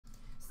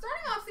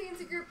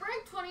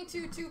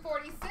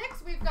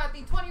22/246. We've got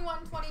the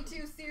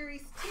 21/22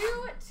 Series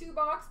 2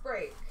 2-box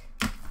break.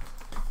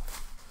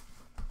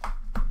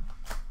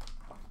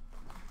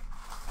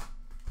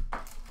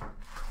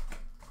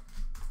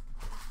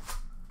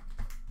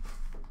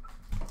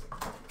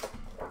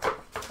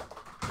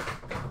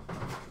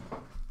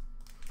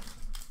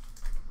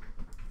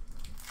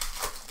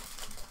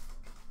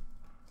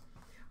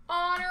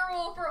 Honor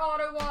roll for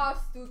Ottawa,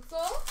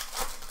 Stutzel.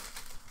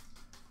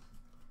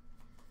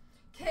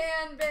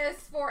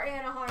 Canvas for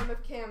Anaheim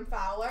of Cam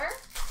Fowler.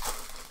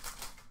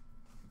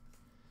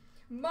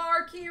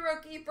 Marquee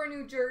rookie for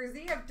New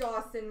Jersey of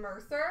Dawson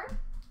Mercer.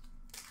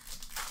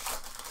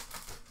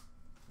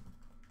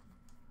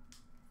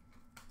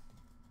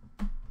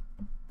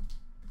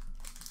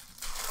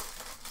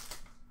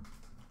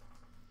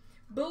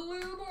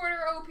 Blue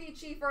border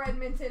OPG for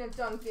Edmonton of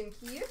Duncan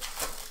Keith.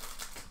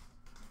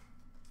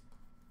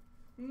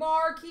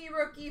 Marquee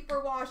rookie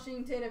for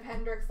Washington of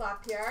Hendrix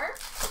Lapierre.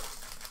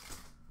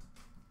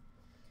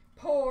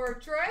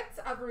 Portrait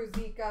of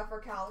Ruzicka for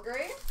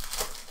Calgary.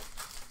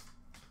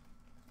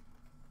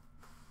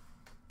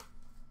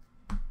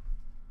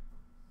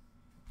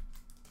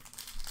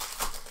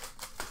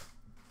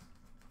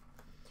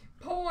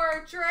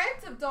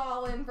 Portrait of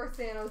Dahlin for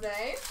San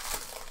Jose.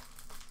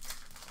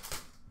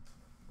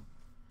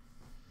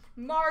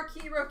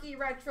 Marquee rookie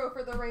retro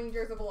for the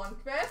Rangers of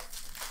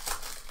Lundqvist.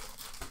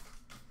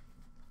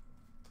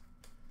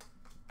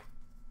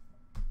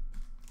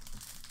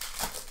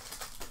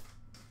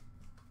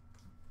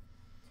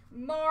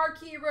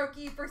 Marquee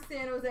rookie for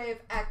San Jose of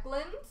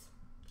Eklund.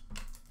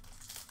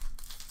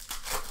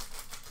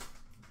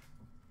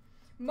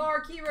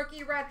 Marquee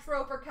rookie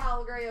retro for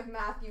Calgary of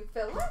Matthew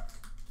Phillips.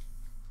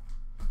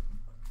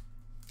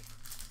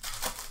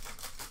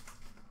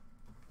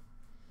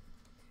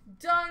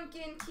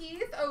 Duncan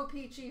Keith,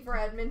 OPG for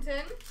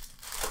Edmonton.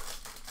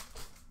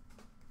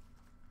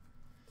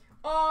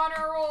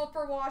 Honor roll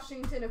for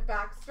Washington of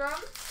Backstrom.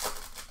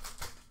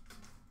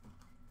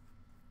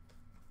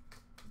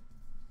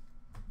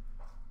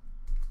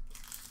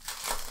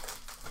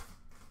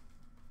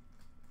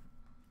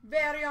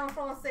 Variant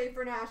Francais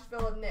for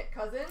Nashville of Nick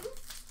Cousins.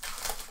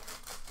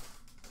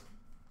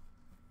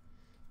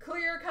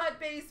 Clear cut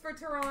base for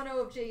Toronto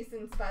of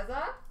Jason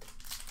Spezza.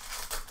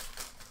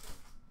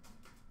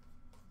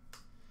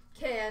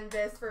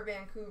 Canvas for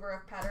Vancouver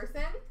of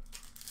Pedersen.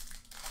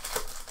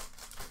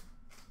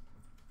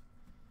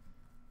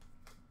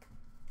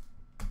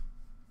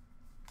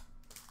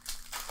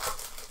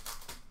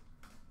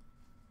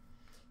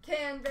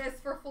 Canvas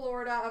for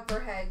Florida of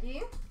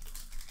Verhaeghe.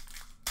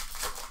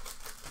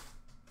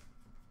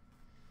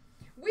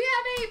 We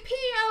have a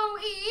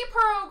POE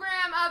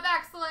Program of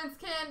Excellence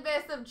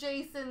canvas of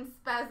Jason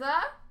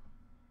Spezza.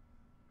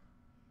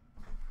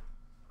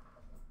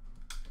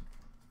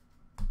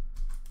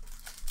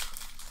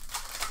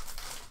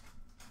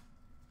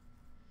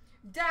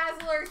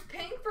 Dazzlers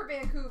pink for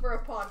Vancouver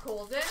of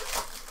Podkolzin.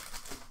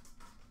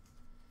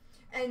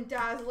 And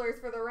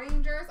Dazzlers for the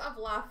Rangers of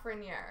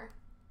Lafreniere.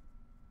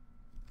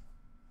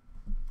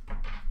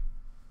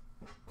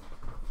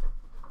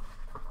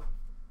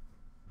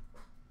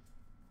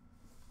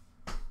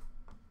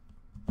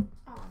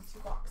 On to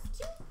box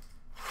 2.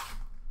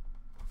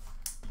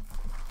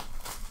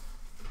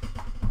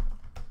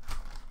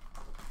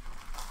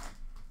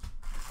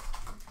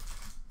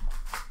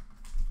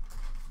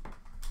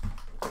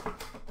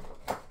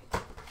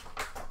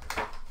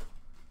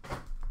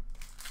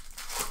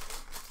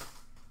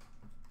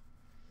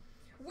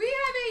 We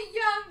have a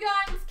Young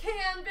Guns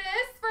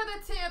canvas for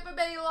the Tampa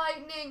Bay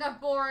Lightning of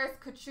Boris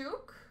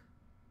Kachuk.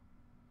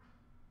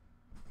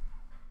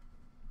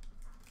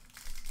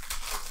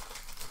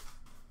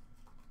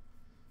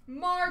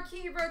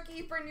 Marquee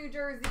rookie for New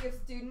Jersey of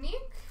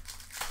Studnik.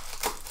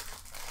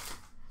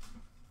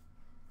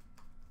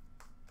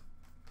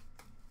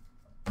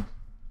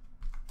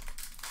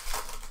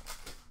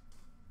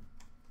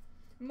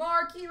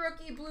 Marquee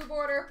rookie blue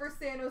border for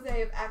San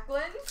Jose of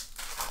Eklund.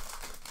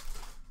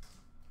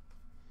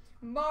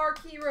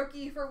 Marquee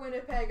rookie for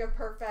Winnipeg of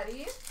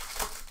Perfetti.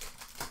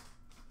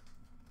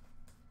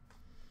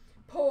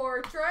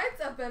 Portrait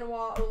of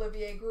Benoit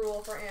Olivier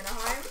Gruel for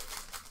Anaheim.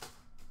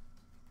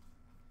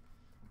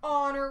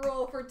 Honor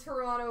roll for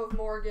Toronto of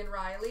Morgan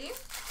Riley.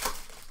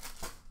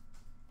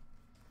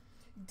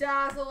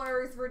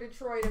 Dazzlers for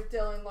Detroit of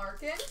Dylan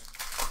Larkin.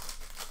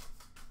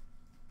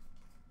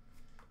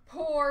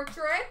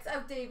 Portrait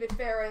of David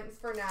Ferentz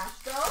for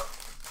Nashville.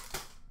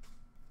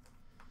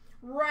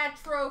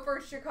 Retro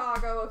for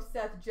Chicago of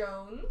Seth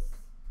Jones.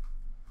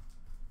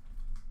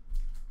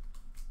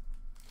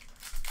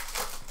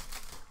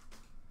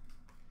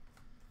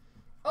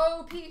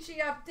 OPG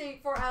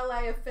update for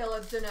LA of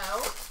Philip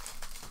Deneau.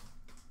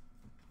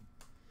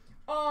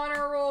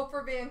 Honor roll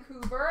for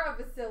Vancouver of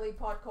Vasily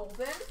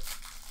Podkolzin.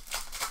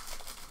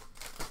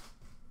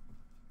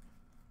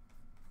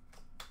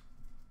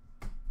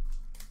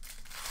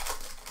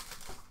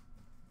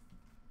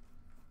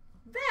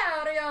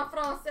 Variant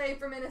Francais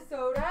for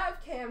Minnesota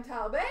of Cam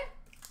Talbot.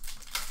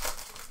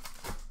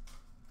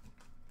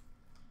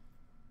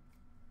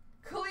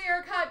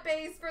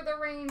 base for the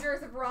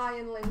Rangers of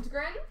Ryan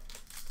Lindgren.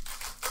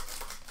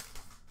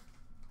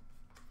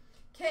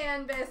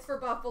 Canvas for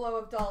Buffalo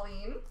of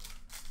Darlene.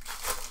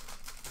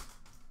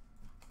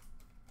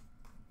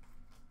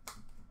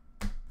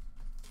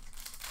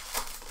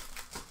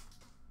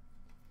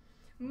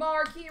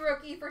 Marquee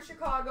rookie for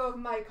Chicago of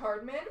Mike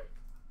Hardman.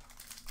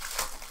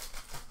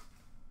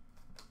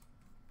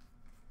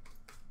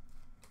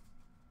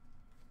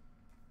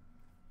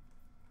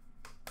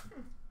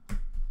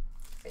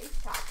 Base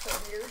packs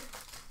are weird.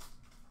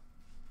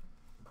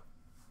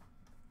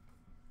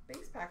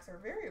 Base packs are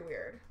very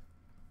weird.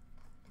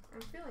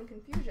 I'm feeling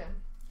confusion.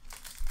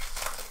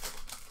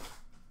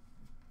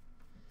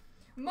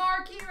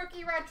 Marquee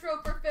rookie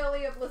retro for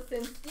Philly of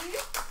Lisinski.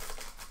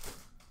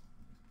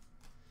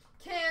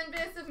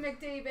 Canvas of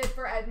McDavid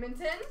for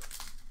Edmonton.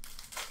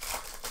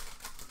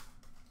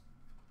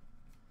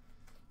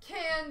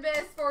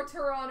 Canvas for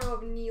Toronto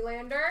of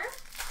Nylander.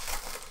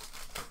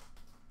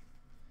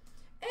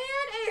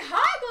 And a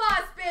high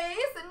gloss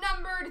base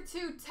numbered to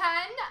 10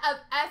 of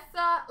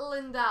Esa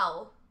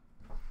Lindell.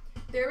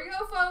 There we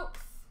go, folks.